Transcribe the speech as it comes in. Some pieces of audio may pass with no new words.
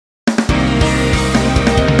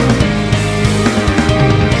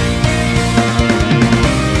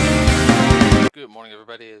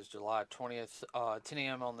everybody. It's July 20th, 10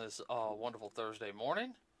 a.m. on this wonderful Thursday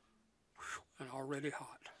morning. And already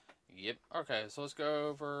hot. Yep. Okay, so let's go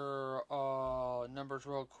over numbers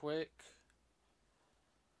real quick.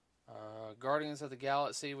 Guardians of the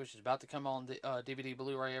Galaxy, which is about to come on the DVD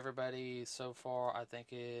Blu-ray, everybody. So far, I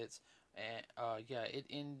think it's... I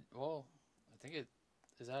think it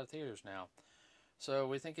is out of theaters now. So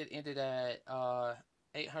we think it ended at...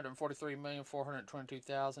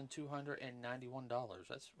 $843,422,291.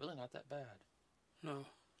 That's really not that bad. No,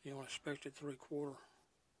 you don't expect it 3/4.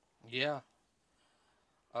 Yeah.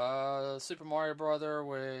 Super Mario Brother,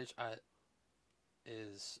 which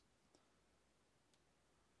is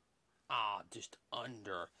just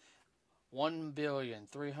under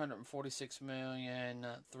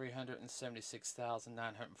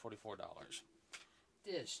 $1,346,376,944.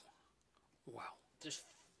 Just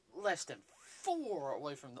less than 4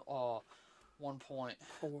 away from the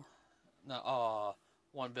 1.4. No,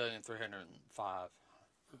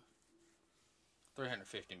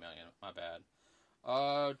 350 million. My bad.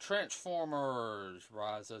 Transformers: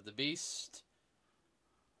 Rise of the Beast.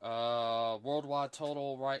 Worldwide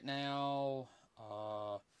total right now.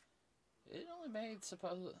 It only made it's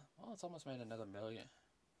almost made another million.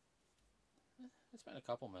 It's been a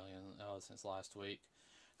couple million since last week.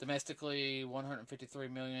 Domestically,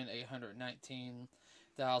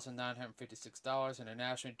 $153,819,956.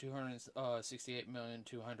 Internationally,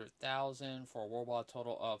 $268,200,000 for a worldwide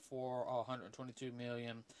total of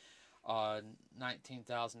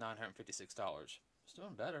 $422,019,956. It's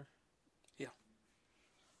doing better. Yeah.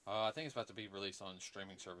 I think it's about to be released on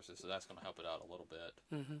streaming services, so that's going to help it out a little bit.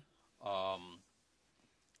 Mm-hmm.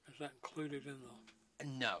 Is that included in the...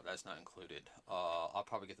 No, that's not included. I'll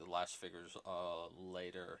probably get the last figures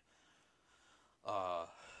later.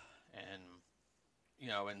 And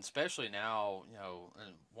especially now,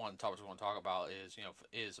 and one of the topics we're going to talk about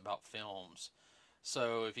is about films.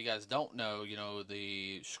 So if you guys don't know,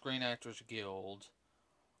 the Screen Actors Guild,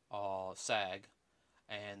 SAG,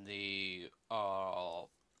 and the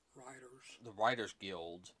Writers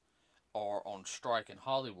Guild are on strike in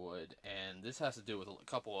Hollywood, and this has to do with a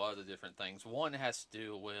couple of other different things. One has to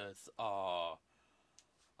do with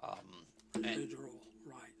residual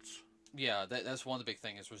rights. Yeah, that's one of the big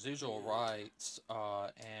things is residual rights.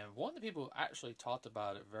 And one of the people who actually talked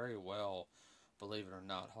about it very well, believe it or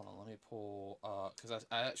not. Hold on, let me pull because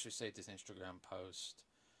I actually saved his Instagram post,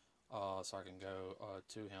 so I can go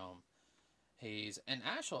to him. He's an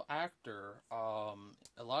actual actor. A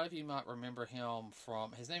lot of you might remember him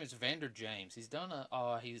from... His name is Vander James. He's done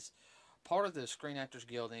he's part of the Screen Actors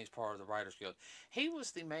Guild, and he's part of the Writers Guild. He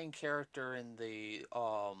was the main character in the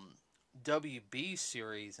WB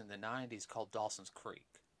series in the 90s called Dawson's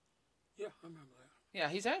Creek. Yeah, I remember that. Yeah,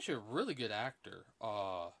 he's actually a really good actor.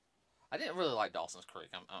 I didn't really like Dawson's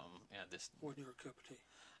Creek. Wasn't your cup of tea?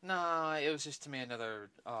 No, it was just to me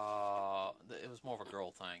another... it was more of a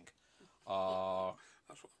girl thing.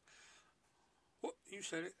 That's what you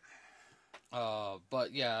said it.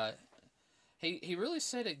 But yeah, he really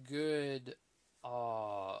said it good.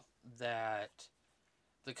 That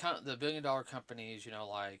the $1 billion companies,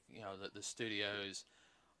 the studios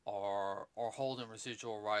are holding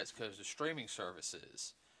residual rights because of streaming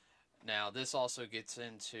services. Now this also gets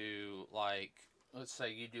into let's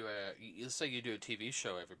say you do a TV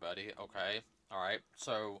show, everybody. Okay, all right.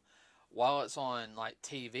 So while it's on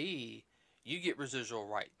TV, you get residual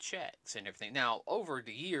right checks and everything. Now, over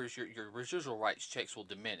the years, your residual rights checks will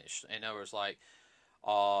diminish. In other words,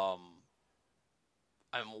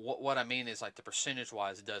 and what I mean is the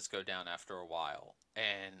percentage-wise, it does go down after a while.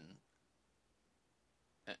 And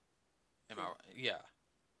am I right? Yeah.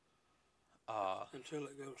 Until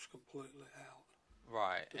it goes completely out.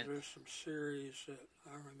 Right. And there's some series that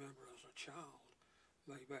I remember as a child,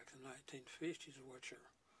 maybe back in the 1950s, which are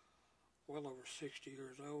well over 60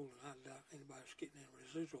 years old, and I doubt anybody's getting any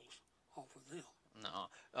residuals off of them. No.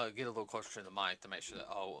 Get a little closer to the mic to make sure that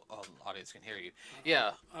the audience can hear you.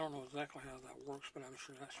 I don't know exactly how that works, but I'm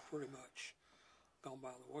sure that's pretty much gone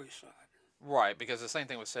by the wayside. Right, because the same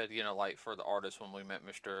thing was said, for the artists when we met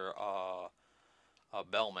Mr.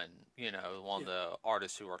 Bellman, one of the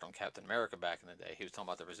artists who worked on Captain America back in the day. He was talking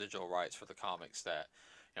about the residual rights for the comics that,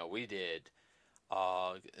 we did.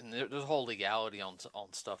 And there's a whole legality on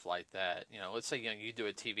stuff like that. Let's say you do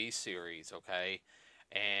a TV series, okay,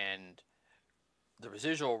 and the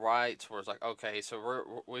residual rights where it's okay,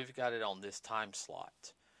 so we've got it on this time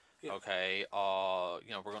slot, okay. We're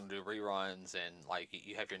going to do reruns, and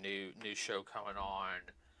you have your new show coming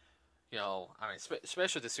on.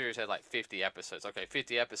 Especially the series had 50 episodes. Okay,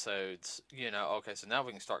 50 episodes. Okay, so now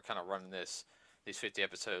we can start kind of running this these 50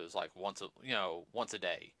 episodes like once a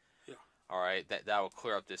day. Yeah. All right, that will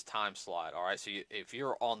clear up this time slot. All right, so if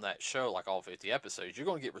you're on that show like all 50 episodes, you're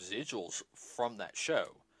going to get residuals from that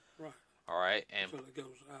show. Right. All right, and until it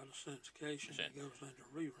goes out of syndication, it goes into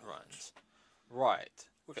reruns. Right.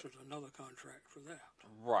 Which is another contract for that.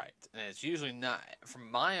 Right, and it's usually not,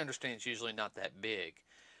 from my understanding, it's usually not that big.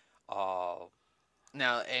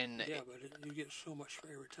 Now, and yeah, but you get so much for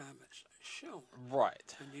every time it's shown.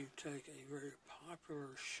 Right. And you take a very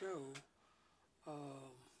popular show.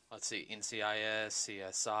 Let's see, NCIS,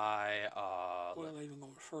 CSI. Well, even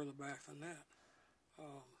going further back than that,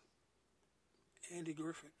 Andy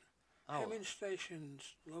Griffith. Oh. How many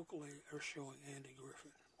stations locally are showing Andy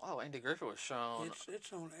Griffith? Oh, Andy Griffith was shown.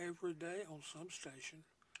 It's on every day on some station.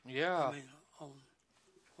 Yeah. I mean, on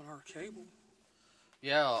our cable.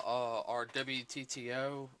 Yeah, our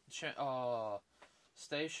WTTO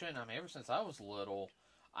station. I mean, ever since I was little,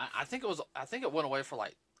 I think it went away for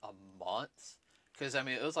like a month, because I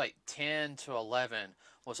mean it was like 10 to 11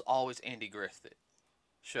 was always Andy Griffith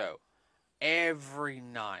show every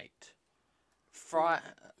night.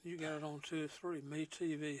 You got it on 2 or 3.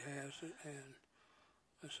 MeTV has it, and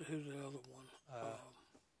let's see who's the other one.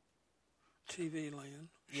 TV Land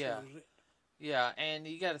shows it. Yeah, and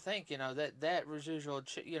you got to think, that residual,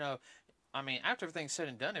 I mean, after everything's said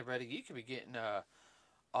and done, everybody, you could be getting, like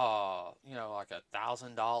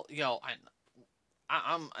 $1,000.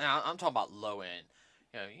 I'm talking about low end.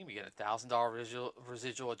 You can be getting $1,000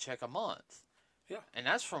 residual check a month. Yeah, and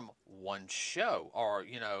that's from one show, or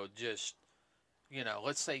just,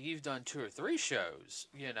 let's say you've done 2 or 3 shows.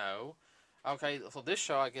 Okay, for this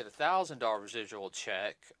show I get $1,000 residual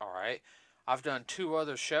check. All right, I've done 2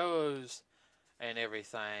 other shows and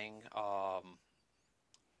everything,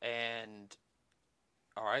 and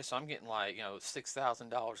all right, so I'm getting like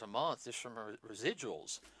 $6,000 a month just from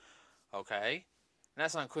residuals, okay, and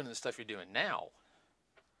that's not including the stuff you're doing now.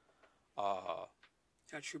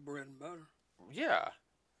 That's your bread and butter. Yeah.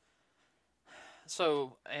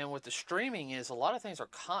 So, and with the streaming is a lot of things are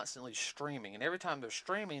constantly streaming, and every time they're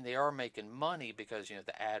streaming, they are making money because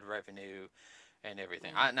the ad revenue and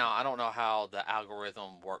everything. I don't know how the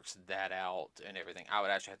algorithm works that out and everything. I would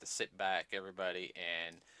actually have to sit back, everybody,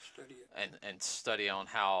 and study it. and study on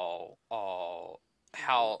how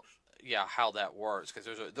that works, because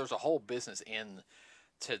there's a whole business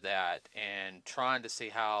into that, and trying to see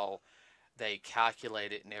how they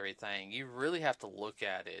calculate it and everything. You really have to look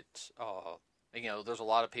at it. There's a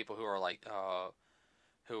lot of people who are like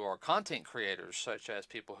who are content creators, such as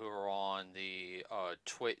people who are on the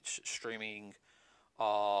Twitch streaming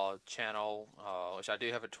channel, which I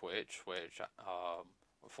do have a Twitch, which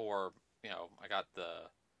before I got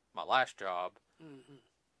my last job,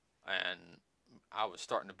 and I was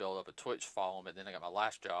starting to build up a Twitch following, but then I got my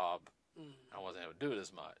last job, I wasn't able to do it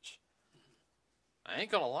as much. I ain't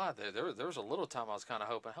gonna lie, there was a little time I was kind of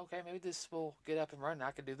hoping, okay, maybe this will get up and running, I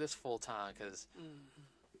could do this full time, because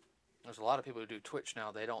there's a lot of people who do Twitch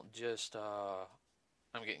now. They don't just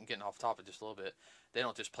I'm getting off topic just a little bit. They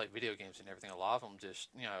don't just play video games and everything. A lot of them just,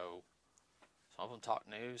 some of them talk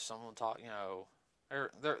news, some of them talk,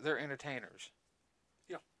 they're entertainers.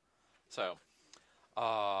 Yeah. So,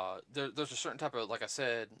 there's a certain type of, like I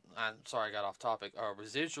said, I'm sorry I got off topic,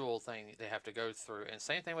 residual thing they have to go through. And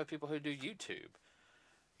same thing with people who do YouTube,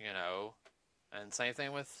 and same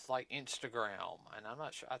thing with like Instagram. And I'm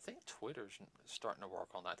not sure, I think Twitter's starting to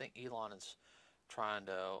work on that. I think Elon is trying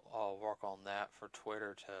to work on that for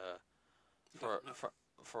Twitter for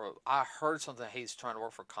I heard something that he's trying to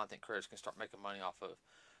work for content creators can start making money off of,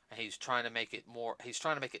 and he's trying to make it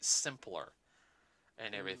simpler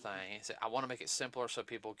and everything. He said, I want to make it simpler so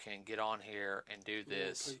people can get on here and do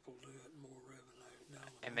this. More people do it, more revenue,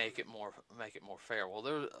 and make it more fair. Well,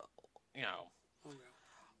 there, Okay.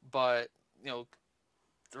 But the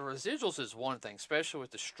residuals is one thing, especially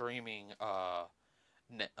with the streaming. Like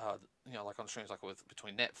on the streams, like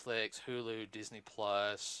between Netflix, Hulu, Disney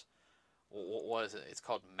Plus. What is it? It's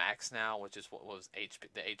called Max now, which is what was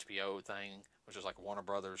the HBO thing, which is like Warner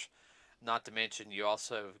Brothers. Not to mention, you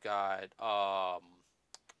also have got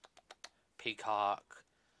Peacock,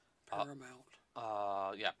 Paramount.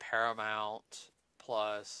 Paramount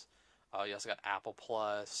Plus. You also got Apple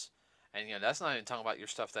Plus, and that's not even talking about your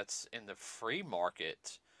stuff that's in the free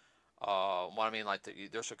market. What I mean, like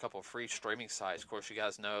there's a couple of free streaming sites. Of course, you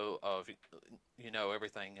guys know of,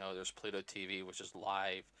 everything. There's Pluto TV, which is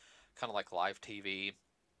live, kind of like live TV,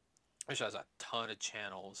 which has a ton of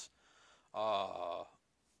channels.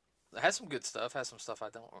 It has some good stuff. Has some stuff I'm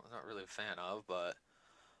not really a fan of, but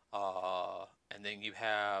and then you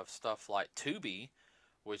have stuff like Tubi,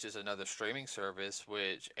 which is another streaming service,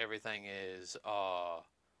 which everything is 90%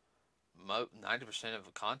 of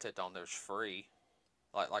the content on there is free.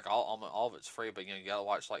 Like all of it's free, but you gotta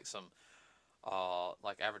watch like some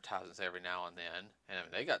like advertisements every now and then, and I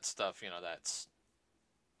mean, they got stuff that's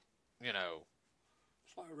you know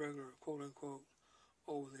It's like regular quote unquote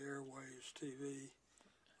over the airways TV.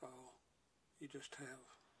 Uh, you just have,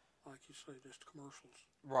 like you say, just commercials.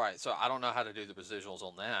 right. So I don't know how to do the residuals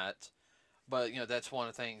on that, but that's one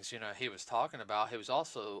of the things he was talking about. He was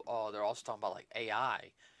also they're also talking about like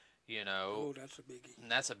AI. Oh, that's a biggie. And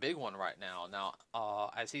that's a big one right now. Now,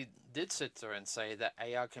 as he did sit there and say that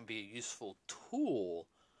AI can be a useful tool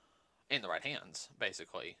in the right hands,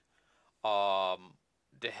 basically, to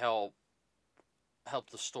help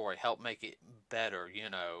the story, help make it better,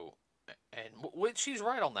 and which he's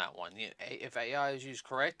right on that one. If AI is used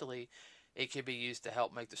correctly, it can be used to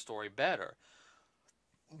help make the story better.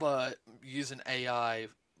 But using AI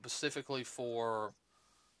specifically for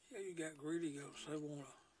you got greedy goats. They want to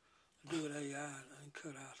do it AI and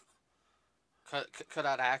cut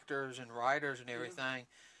out actors and writers and everything,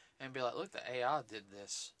 and be like, look, the AI did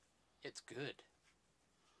this. It's good.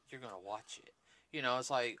 You're gonna watch it. It's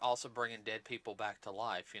like also bringing dead people back to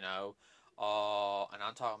life. And I'm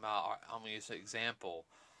talking about. I'm gonna use an example.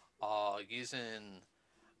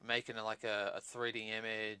 Making like a 3D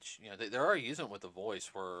image. They're already using it with the voice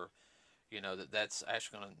where. That's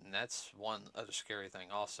actually gonna. And that's one other scary thing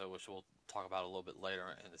also, which we'll talk about a little bit later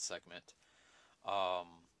in the segment.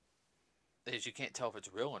 Is you can't tell if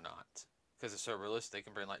it's real or not because it's so realistic. They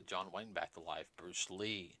can bring like John Wayne back to life, Bruce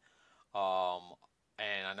Lee,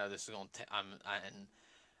 and I know this is going to. And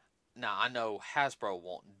now I know Hasbro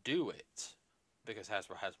won't do it because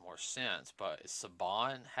Hasbro has more sense. But if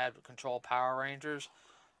Saban had control Power Rangers,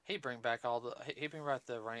 he'd bring back the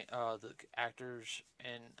actors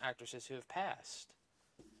and actresses who have passed,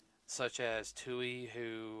 such as Tui,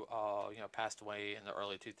 who passed away in the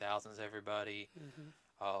early 2000s. Everybody. Mm-hmm.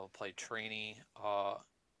 Played Trini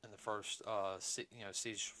in the first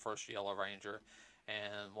Siege first Yellow Ranger,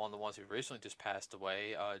 and one of the ones who recently just passed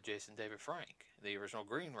away, Jason David Frank, the original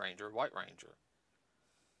Green Ranger, White Ranger.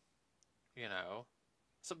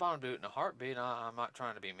 Saban would do it in a heartbeat. I'm not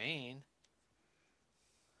trying to be mean.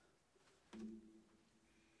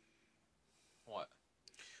 What?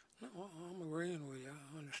 No, I'm agreeing with you.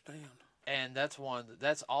 I understand. And that's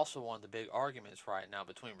also one of the big arguments right now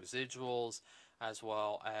between residuals as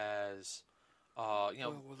well as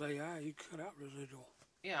Well, with AI, you cut out residual.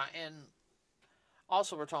 Yeah, and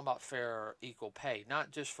also we're talking about fair, equal pay,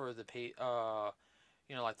 not just for the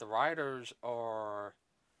like the writers are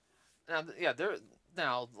they're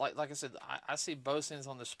now like I said, I see both ends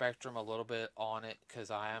on the spectrum a little bit on it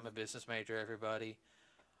because I am a business major, everybody.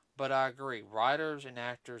 But I agree, writers and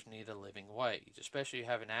actors need a living wage, especially you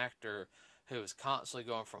have an actor who is constantly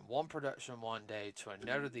going from one production one day to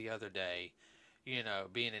another the other day, being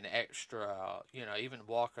an extra, even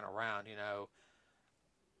walking around,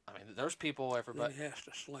 I mean, there's people, everybody. Then he has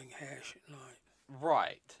to sling hash at night.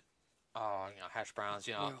 Right. Hash browns,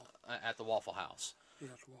 at the Waffle House. Yeah,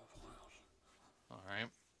 at the Waffle House. All right.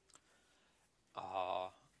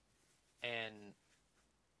 And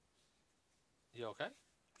you okay?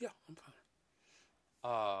 Yeah, I'm fine.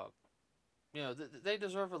 They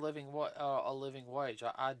deserve a living wage.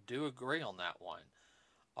 I do agree on that one.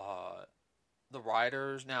 The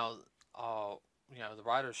writers now, the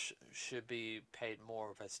writers should be paid more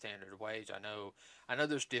of a standard wage. I know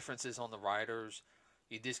there's differences on the writers.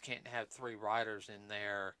 You just can't have 3 writers in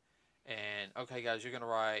there. And okay, guys, you're gonna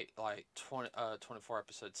write like 24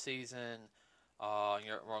 episode season.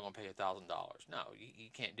 We're gonna pay $1,000. No, you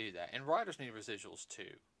can't do that. And writers need residuals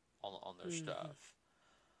too on their stuff.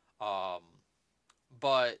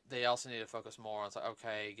 But they also need to focus more on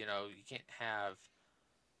okay, you can't have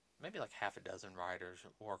maybe like half a dozen writers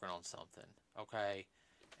working on something. Okay,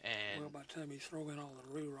 and well, by the time you throw in all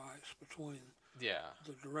the rewrites between the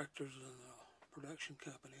directors and the production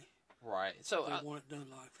company, right? So they want it done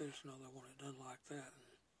like this, no, they want it done like that,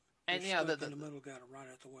 and in the middle got to write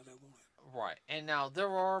it the way they want it. Right, and now there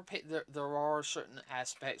are certain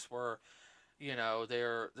aspects where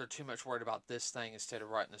they're too much worried about this thing instead of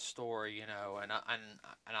writing the story, and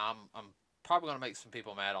I'm probably going to make some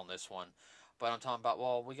people mad on this one, but I'm talking about,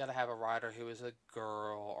 well, we got to have a writer who is a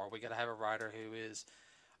girl, or we got to have a writer who is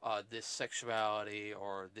this sexuality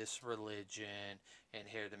or this religion in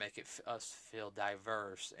here to make us feel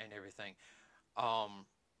diverse and everything. I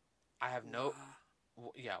have no,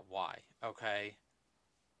 why? Okay,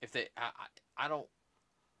 if they, I don't.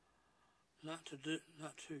 Not to.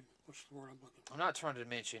 What's the word I'm looking for? I'm not trying to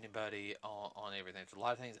mention anybody on everything. There's a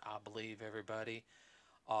lot of things I believe everybody.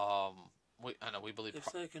 I know we believe if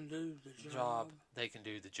they can do the job, they can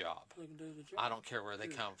do the job. They can do the job. I don't care where they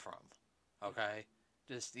come from. Okay,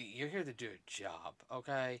 just you're here to do a job.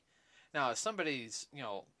 Okay, now if somebody's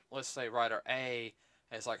let's say writer A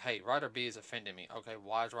is like, hey, writer B is offending me. Okay,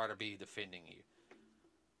 why is writer B defending you?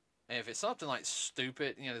 And if it's something like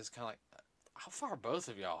stupid, it's kind of like, I'll fire both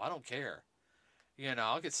of y'all. I don't care.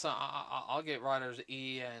 I'll get writers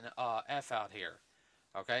E and F out here.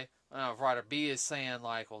 Okay. Now, if writer B is saying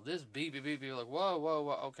like, well, this B, like,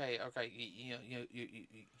 whoa, okay, you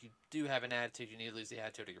do have an attitude. You need to lose the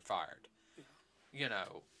attitude, or you're fired. Yeah.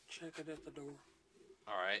 Check it at the door.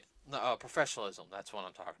 All right. No, professionalism. That's what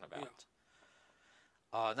I'm talking about.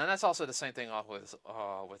 Yeah. Now that's also the same thing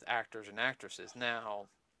with actors and actresses. Now,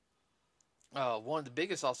 one of the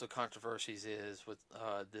biggest also controversies is with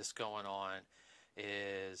this going on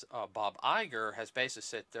is Bob Iger has basically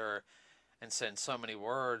sat there and said in so many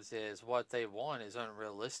words is what they want is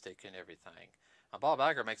unrealistic and everything. Now, Bob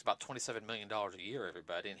Iger makes about $27 million a year,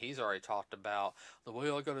 everybody, and he's already talked about the way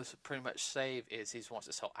I'm going to pretty much save is he wants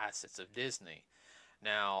to sell assets of Disney.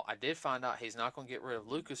 Now, I did find out he's not going to get rid of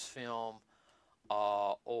Lucasfilm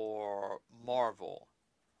or Marvel.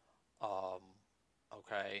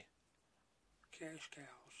 Okay. Cash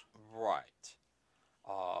cows. Right.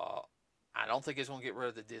 I don't think he's going to get rid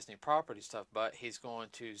of the Disney property stuff, but he's going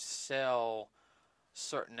to sell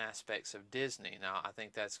certain aspects of Disney. Now, I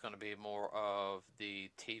think that's going to be more of the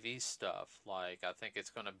TV stuff. Like, I think it's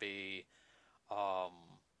going to be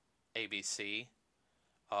ABC,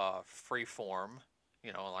 Freeform.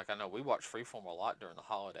 Like I know we watch Freeform a lot during the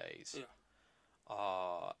holidays. Yeah.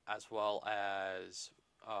 As well as,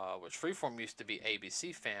 which Freeform used to be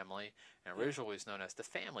ABC Family, and originally was known as the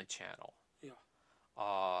Family Channel. Yeah.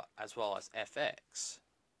 As well as FX.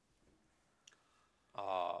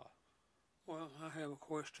 Well, I have a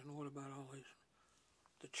question. What about all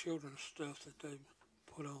the children's stuff that they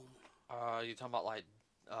put on? You talking about like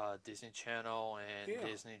Disney Channel and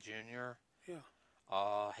Disney Junior? Yeah.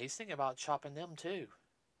 He's thinking about chopping them too.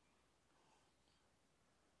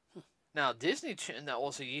 Now Disney Channel.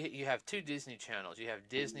 Also, you have two Disney channels. You have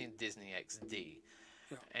Disney and Disney XD.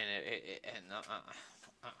 Yeah. And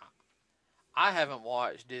I haven't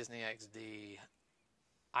watched Disney XD.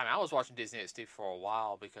 I mean, I was watching Disney XD for a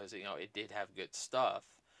while because it did have good stuff.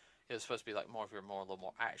 It was supposed to be like a little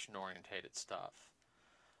more action orientated stuff.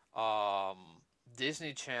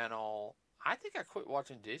 Disney Channel. I think I quit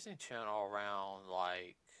watching Disney Channel around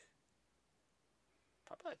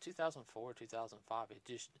probably like 2004, 2005.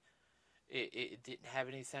 It didn't have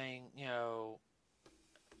anything, Well,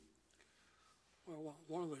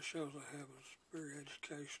 one of the shows I have is very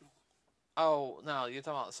educational. Oh no, you're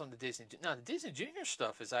talking about some of the Disney. No, the Disney Junior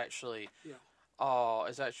stuff is actually,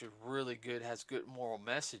 is actually really good. Has good moral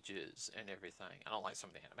messages and everything. I don't like some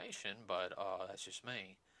of the animation, but that's just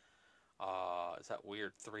me. It's that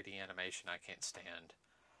weird 3D animation I can't stand.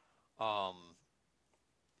 And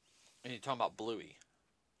you're talking about Bluey.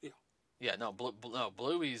 Yeah, no,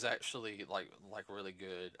 Bluey's actually like really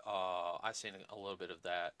good. I've seen a little bit of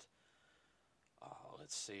that.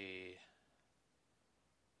 Let's see.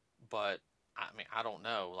 But I mean, I don't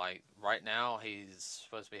know. Like right now, he's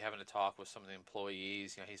supposed to be having a talk with some of the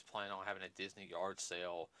employees. He's planning on having a Disney yard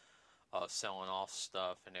sale, selling off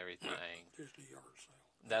stuff and everything. Disney yard sale.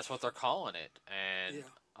 That's what they're calling it. And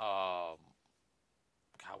God,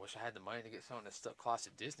 I wish I had the money to get some of this stuff,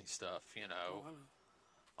 classic Disney stuff. Oh, I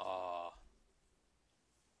know.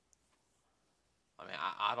 I mean,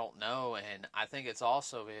 I don't know, and I think it's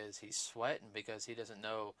also he's sweating because he doesn't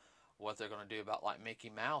know what they're going to do about like Mickey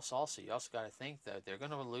Mouse. Also, you also got to think that they're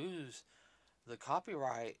going to lose the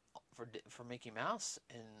copyright for Mickey Mouse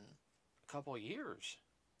in a couple of years.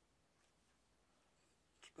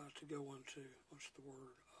 It's about to go into what's the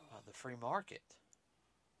word? The free market.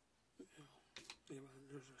 Yeah,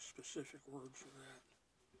 there's a specific word for that.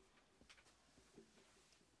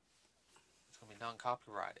 It's going to be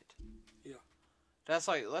non-copyrighted. Yeah. That's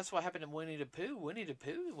what happened to Winnie the Pooh. Winnie the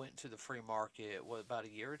Pooh went to the free market about a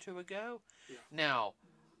year or two ago. Yeah. Now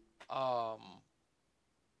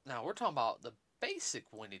we're talking about the basic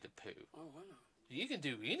Winnie the Pooh. Oh, I know. You can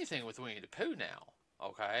do anything with Winnie the Pooh now,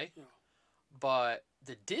 okay? Yeah. But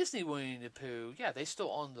the Disney Winnie the Pooh, they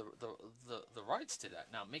still own the rights to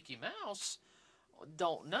that. Now Mickey Mouse,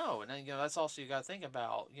 don't know, and then that's also you got to think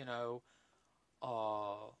about.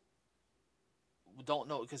 Don't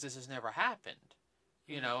know because this has never happened.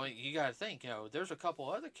 You got to think, there's a couple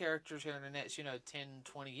other characters here in the next, 10,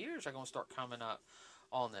 20 years are going to start coming up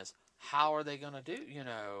on this. How are they going to do,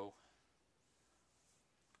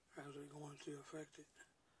 How's it going to affect it?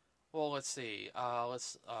 Well, let's see.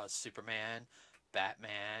 Superman,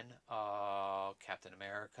 Batman, Captain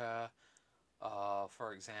America,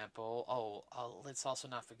 for example. Let's also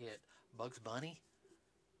not forget Bugs Bunny.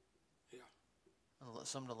 Yeah.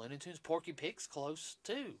 Some of the Looney Tunes. Porky Pig's close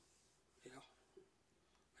too. Yeah.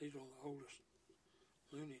 He's one of the oldest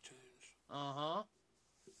Looney Tunes. Uh-huh.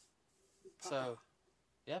 Popeye. So,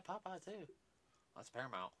 yeah, Popeye too. That's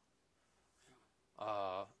Paramount.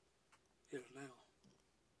 Yeah. Is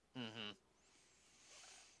now. Mm-hmm.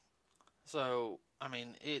 So, I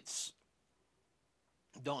mean,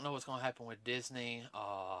 don't know what's going to happen with Disney.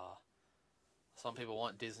 Some people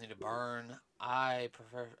want Disney to burn. I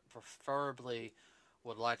preferably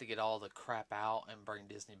would like to get all the crap out and bring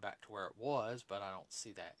Disney back to where it was, but I don't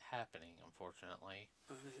see that happening, unfortunately.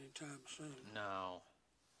 Not anytime soon. No.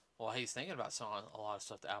 Well, he's thinking about selling a lot of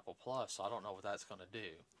stuff to Apple Plus, so I don't know what that's going to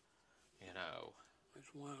do. You know.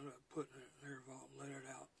 It's wound up putting it in their vault and let it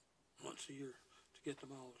out once a year to get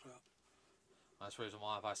them all out. That's the reason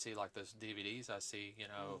why if I see like those DVDs, I see, I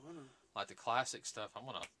know. like the classic stuff, I'm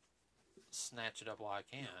going to snatch it up while I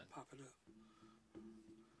can. Pop it up.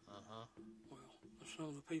 Uh-huh. Well, some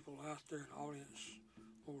of the people out there in the audience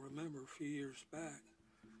will remember a few years back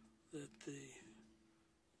that the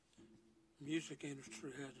music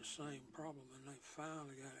industry had the same problem, and they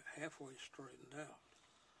finally got it halfway straightened out.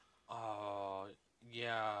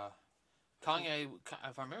 Yeah. Kanye,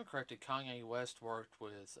 if I remember correctly, Kanye West worked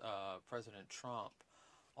with President Trump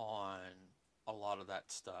on a lot of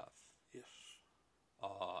that stuff. Yes.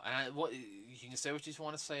 What you can say what you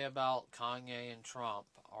want to say about Kanye and Trump,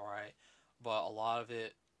 all right, but a lot of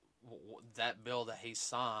it, that bill that he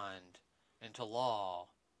signed into law,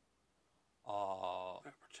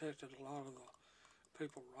 that protected a lot of the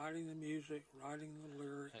people writing the music, writing the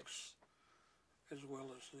lyrics, as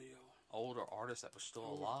well as the older artists that were still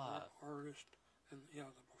alive. Artists and the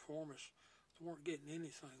performers, they weren't getting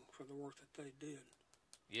anything for the work that they did.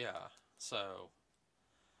 Yeah. So,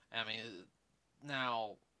 I mean,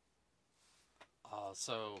 now,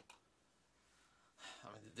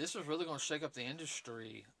 this is really going to shake up the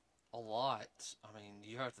industry a lot. I mean,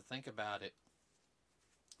 you have to think about it.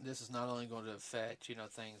 This is not only going to affect,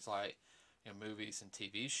 things like, movies and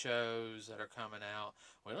TV shows that are coming out.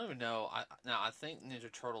 We don't even know. I think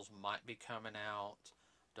Ninja Turtles might be coming out.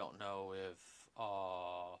 Don't know if.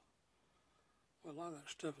 Well, a lot of that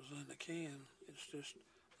stuff is in the can. It's just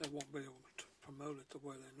they won't be able to promote it the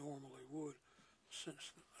way they normally would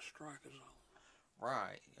since the strike is on.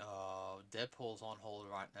 Right. Deadpool's on hold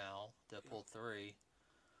right now. Deadpool 3.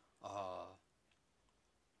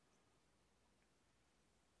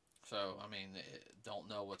 So, I mean, don't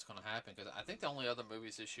know what's going to happen, because I think the only other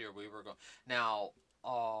movies this year we were going... Now,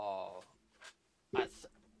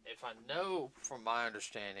 if I know from my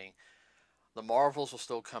understanding, the Marvels will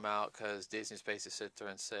still come out because Disney's basically sit there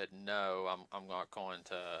and said, no, I'm not going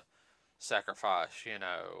to sacrifice,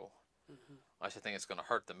 Mm-hmm. I just think it's going to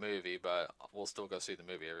hurt the movie, but we'll still go see the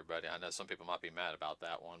movie, everybody. I know some people might be mad about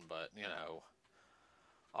that one, but,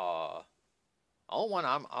 only one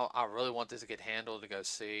I really want this to get handled to go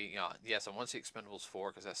see. Yes, I want to see Expendables 4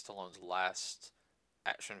 because that's Stallone's last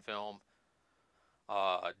action film.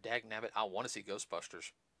 Dagnabbit, I want to see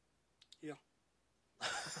Ghostbusters. Yeah.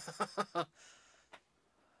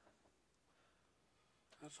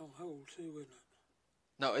 That's on hold too, isn't it?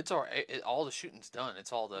 No, it's all the shooting's done.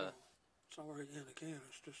 It's all the. It's already in the can.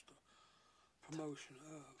 It's just a promotion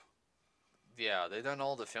of. Yeah, they've done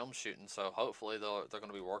all the film shooting, so hopefully they're going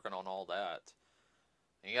to be working on all that.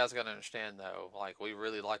 And you guys got to understand, though, like, we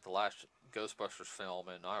really like the last Ghostbusters film,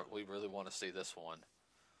 and we really want to see this one.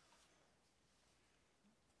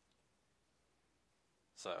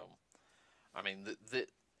 So, I mean,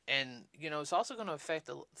 and, it's also going to affect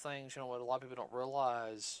the things, what a lot of people don't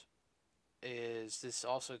realize is this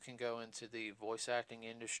also can go into the voice acting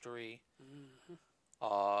industry.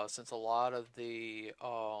 Mm-hmm. Since a lot of the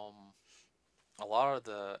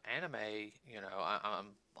anime,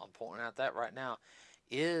 I'm pointing out that right now,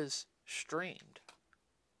 is streamed.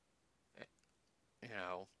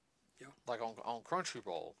 Yeah. Like on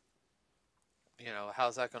Crunchyroll.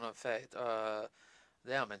 How's that going to affect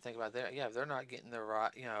them? And think about that. Yeah, if they're not getting their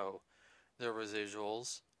right, their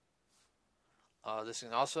residuals. This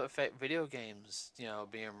can also affect video games,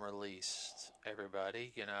 being released.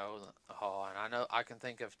 Everybody, and I know I can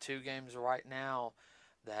think of 2 games right now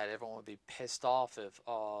that everyone would be pissed off if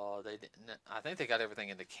they didn't. I think they got everything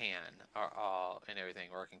in the can and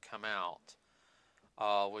everything where it can come out,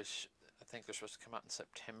 which I think they're supposed to come out in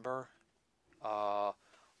September.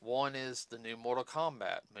 One is the new Mortal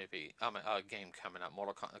Kombat movie. Game coming out,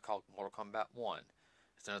 called Mortal Kombat 1.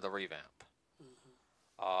 It's another revamp.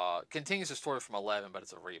 Mm-hmm. Continues the story from 11, but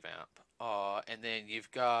it's a revamp. And then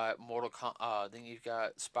you've got then you've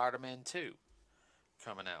got Spider-Man 2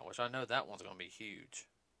 coming out, which I know that one's going to be huge.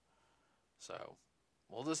 So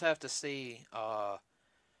we'll just have to see.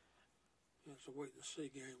 It's a wait and see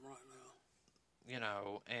game right now. You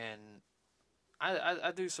know, and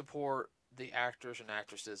I do support the actors and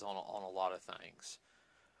actresses on a lot of things,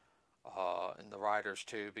 and the writers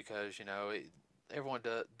too, because you know everyone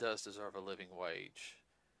does deserve a living wage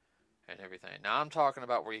and everything. Now I'm talking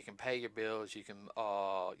about where you can pay your bills, you can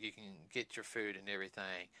get your food and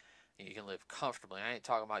everything, and you can live comfortably. I ain't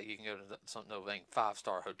talking about you can go to some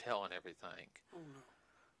 5-star hotel and everything. Oh no.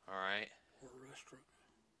 All right. Or a restaurant.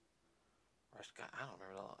 I don't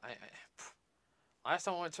remember. Last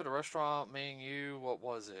time I went to the restaurant, me and you, what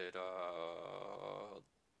was it?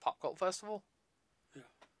 Pop Cult Festival? Yeah.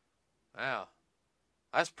 Yeah.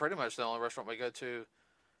 That's pretty much the only restaurant we go to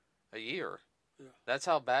a year. Yeah. That's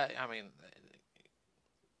how bad, I mean,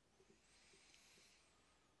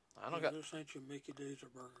 I don't got... This ain't your Mickey D's or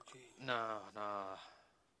Burger King. No.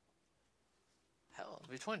 Hell,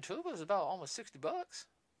 between two of us, about almost $60.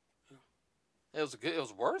 Yeah. It was good. It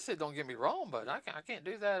was worth it, don't get me wrong, but I can't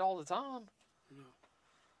do that all the time. No.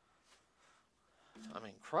 I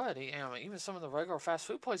mean, cruddy. I mean, even some of the regular fast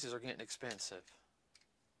food places are getting expensive.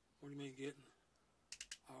 What do you mean getting?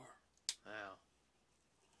 Are. Yeah.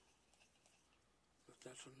 But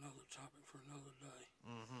that's another topic for another day.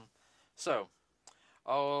 Mm-hmm. So,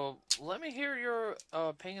 let me hear your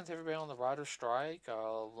opinions, everybody, on the writer's strike.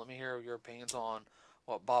 Let me hear your opinions on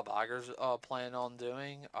what Bob Iger's planning on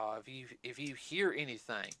doing. If you hear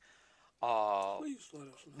anything, please let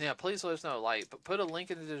us know. Yeah, please let us know. Like, put a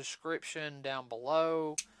link in the description down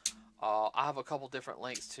below. I have a couple different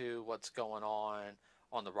links to what's going on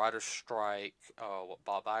the writer's strike, what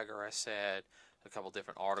Bob Iger has said, a couple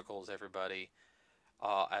different articles, everybody,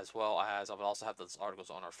 as well as I would also have those articles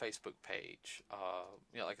on our Facebook page.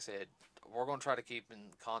 You know, like I said, we're going to try to keep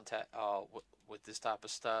in contact with this type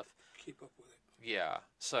of stuff. Keep up with it. Yeah,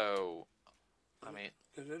 so, I mean...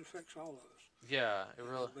 Because it affects all of us. Yeah, it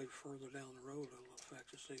really... Maybe further down the road it'll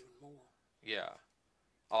affect us even more. Yeah.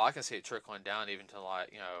 Oh, I can see it trickling down even to,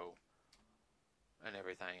 like, you know, and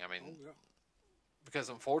everything. I mean... Oh, yeah. Because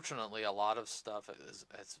unfortunately, a lot of stuff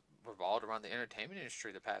has revolved around the entertainment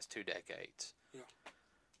industry the past 2 decades. Yeah.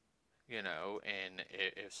 You know, and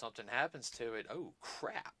if something happens to it, oh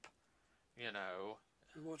crap! You know.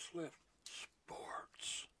 And what's left?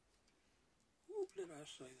 Sports. Who did I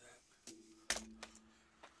say that?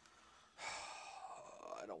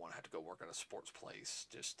 I don't want to have to go work at a sports place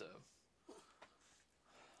just to.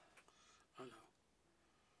 I know.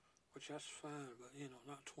 Which that's fine, but you know,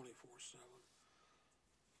 not 24/7.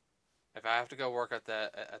 If I have to go work at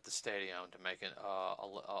the stadium to make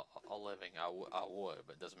a living, I would,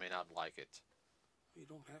 but it doesn't mean I'd like it. You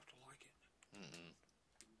don't have to like it.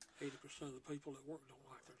 80% of the people that work don't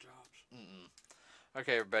like their jobs.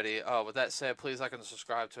 Okay, everybody. With that said, please like and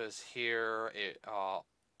subscribe to us here. It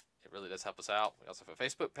really does help us out. We also have a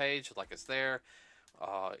Facebook page, like it's there.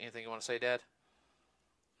 Anything you want to say, Dad?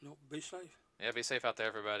 No, be safe. Yeah, be safe out there,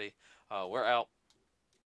 everybody. We're out.